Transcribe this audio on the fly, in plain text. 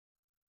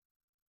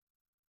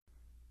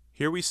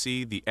Here we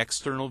see the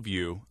external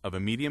view of a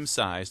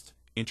medium-sized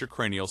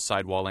intracranial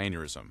sidewall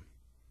aneurysm.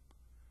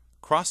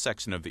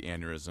 Cross-section of the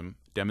aneurysm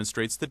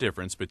demonstrates the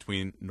difference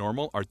between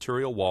normal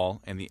arterial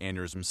wall and the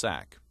aneurysm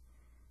sac.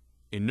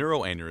 In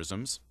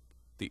neuroaneurysms,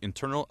 the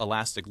internal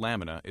elastic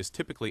lamina is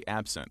typically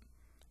absent,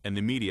 and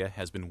the media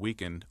has been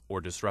weakened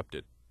or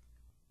disrupted.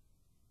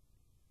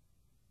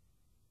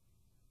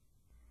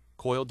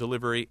 Coil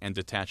delivery and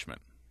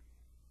detachment.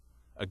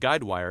 A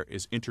guide wire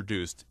is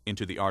introduced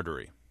into the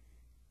artery.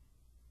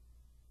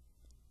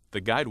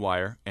 The guide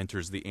wire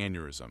enters the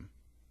aneurysm.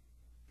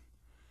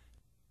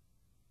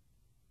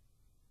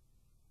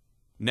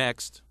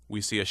 Next,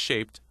 we see a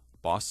shaped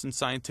Boston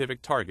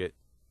Scientific Target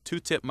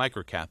 2-tip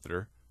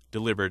microcatheter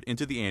delivered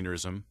into the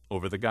aneurysm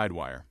over the guide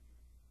wire.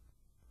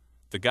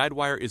 The guide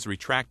wire is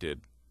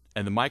retracted,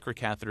 and the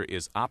microcatheter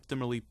is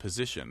optimally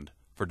positioned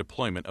for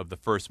deployment of the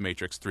first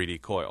matrix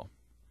 3D coil.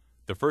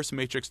 The first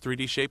matrix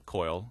 3D shaped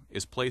coil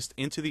is placed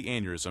into the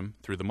aneurysm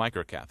through the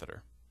microcatheter.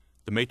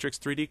 The matrix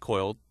 3D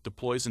coil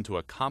deploys into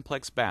a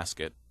complex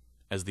basket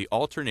as the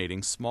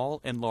alternating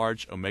small and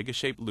large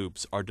omega-shaped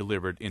loops are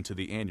delivered into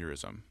the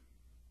aneurysm.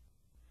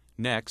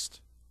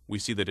 Next, we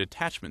see the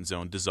detachment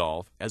zone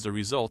dissolve as a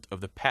result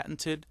of the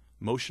patented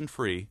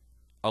motion-free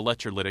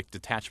electrolytic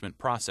detachment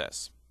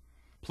process.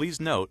 Please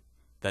note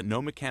that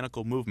no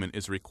mechanical movement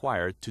is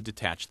required to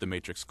detach the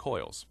matrix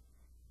coils.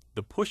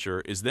 The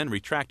pusher is then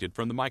retracted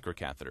from the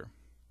microcatheter.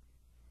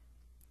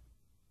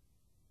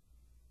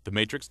 The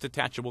matrix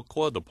detachable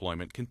coil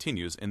deployment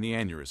continues in the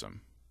aneurysm.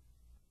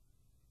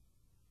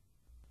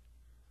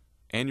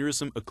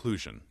 Aneurysm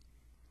occlusion.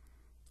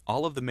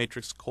 All of the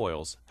matrix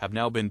coils have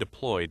now been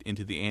deployed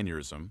into the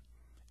aneurysm,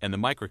 and the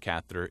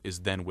microcatheter is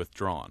then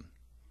withdrawn.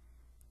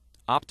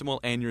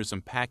 Optimal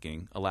aneurysm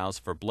packing allows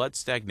for blood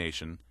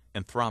stagnation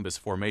and thrombus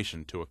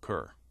formation to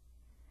occur.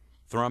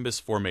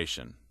 Thrombus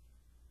formation.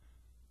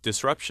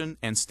 Disruption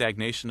and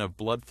stagnation of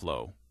blood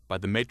flow by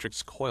the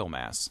matrix coil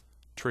mass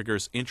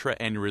triggers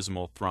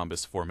intraaneurysmal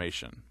thrombus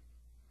formation.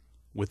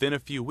 Within a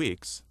few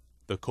weeks,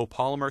 the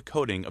copolymer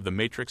coating of the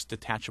matrix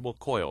detachable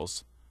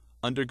coils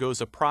undergoes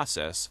a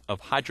process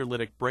of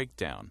hydrolytic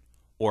breakdown,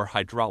 or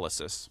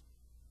hydrolysis.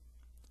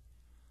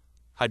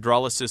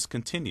 Hydrolysis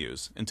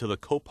continues until the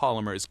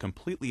copolymer is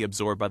completely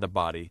absorbed by the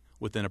body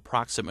within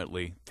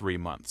approximately 3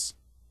 months.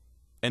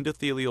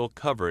 Endothelial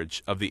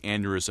coverage of the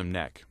aneurysm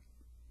neck.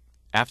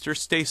 After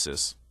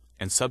stasis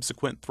and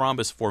subsequent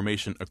thrombus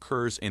formation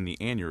occurs in the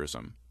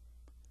aneurysm,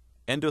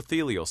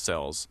 endothelial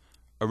cells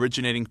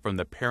originating from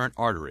the parent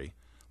artery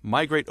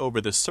migrate over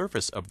the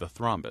surface of the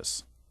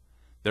thrombus,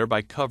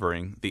 thereby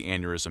covering the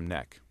aneurysm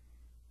neck.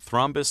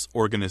 Thrombus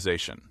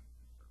organization.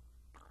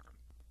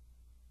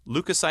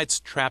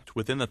 Leukocytes trapped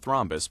within the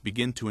thrombus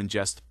begin to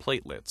ingest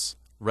platelets,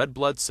 red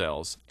blood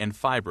cells, and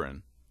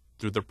fibrin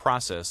through the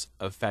process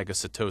of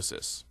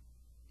phagocytosis.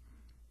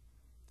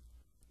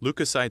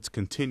 Leukocytes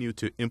continue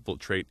to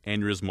infiltrate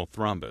aneurysmal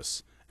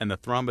thrombus, and the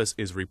thrombus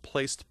is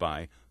replaced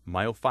by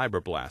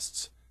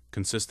myofibroblasts,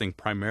 consisting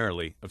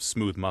primarily of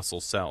smooth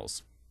muscle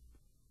cells.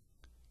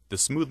 The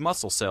smooth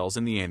muscle cells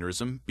in the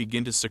aneurysm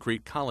begin to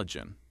secrete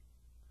collagen.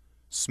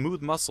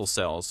 Smooth muscle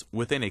cells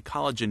within a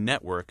collagen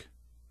network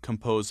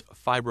compose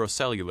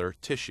fibrocellular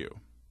tissue.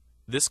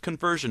 This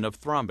conversion of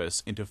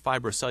thrombus into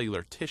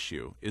fibrocellular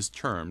tissue is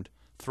termed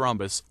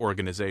thrombus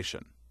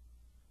organization.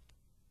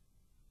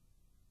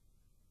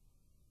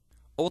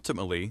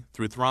 Ultimately,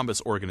 through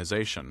thrombus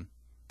organization,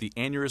 the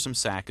aneurysm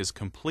sac is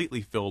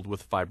completely filled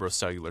with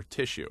fibrocellular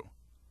tissue.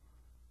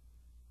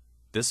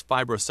 This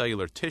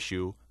fibrocellular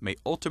tissue may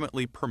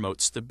ultimately promote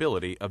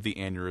stability of the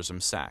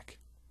aneurysm sac.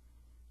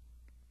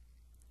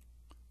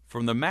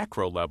 From the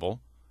macro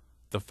level,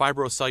 the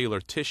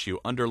fibrocellular tissue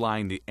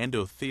underlying the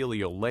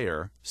endothelial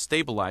layer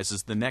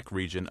stabilizes the neck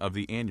region of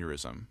the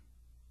aneurysm.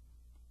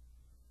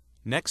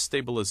 Neck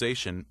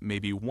stabilization may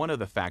be one of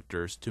the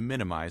factors to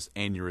minimize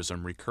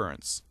aneurysm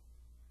recurrence.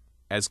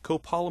 As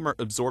copolymer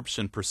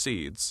absorption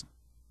proceeds,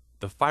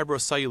 the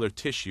fibrocellular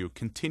tissue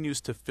continues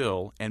to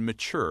fill and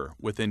mature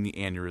within the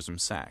aneurysm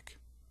sac.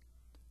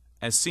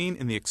 As seen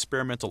in the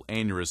experimental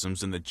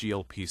aneurysms in the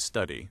GLP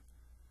study,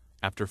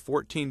 after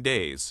 14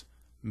 days,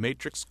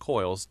 matrix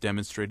coils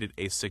demonstrated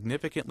a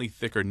significantly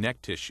thicker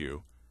neck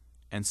tissue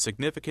and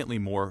significantly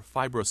more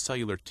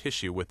fibrocellular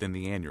tissue within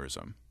the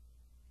aneurysm.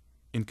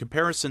 In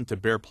comparison to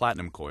bare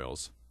platinum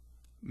coils,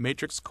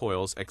 matrix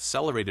coils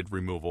accelerated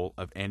removal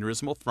of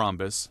aneurysmal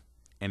thrombus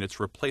and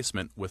its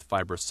replacement with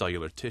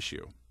fibrocellular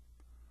tissue.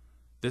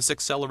 This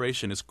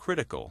acceleration is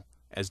critical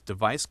as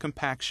device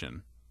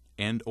compaction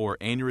and/or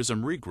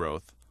aneurysm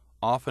regrowth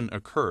often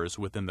occurs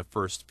within the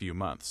first few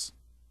months.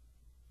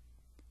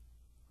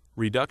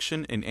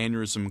 Reduction in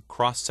aneurysm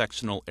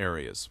cross-sectional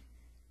areas.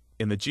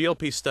 In the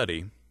GLP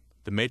study,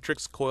 the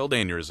matrix coiled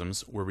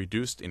aneurysms were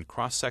reduced in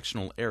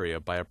cross-sectional area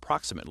by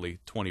approximately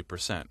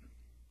 20%.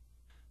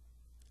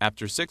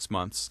 After 6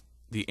 months,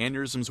 the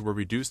aneurysms were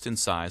reduced in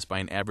size by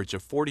an average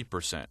of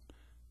 40%,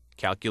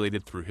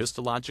 calculated through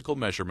histological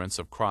measurements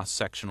of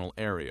cross-sectional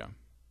area.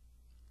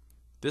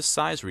 This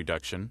size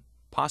reduction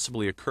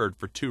possibly occurred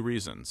for 2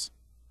 reasons.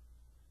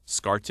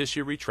 scar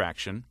tissue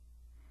retraction,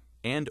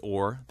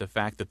 and/or the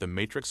fact that the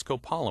matrix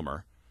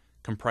copolymer,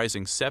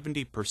 comprising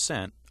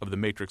 70% of the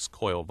matrix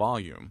coil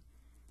volume,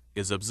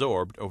 is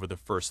absorbed over the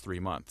first 3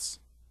 months.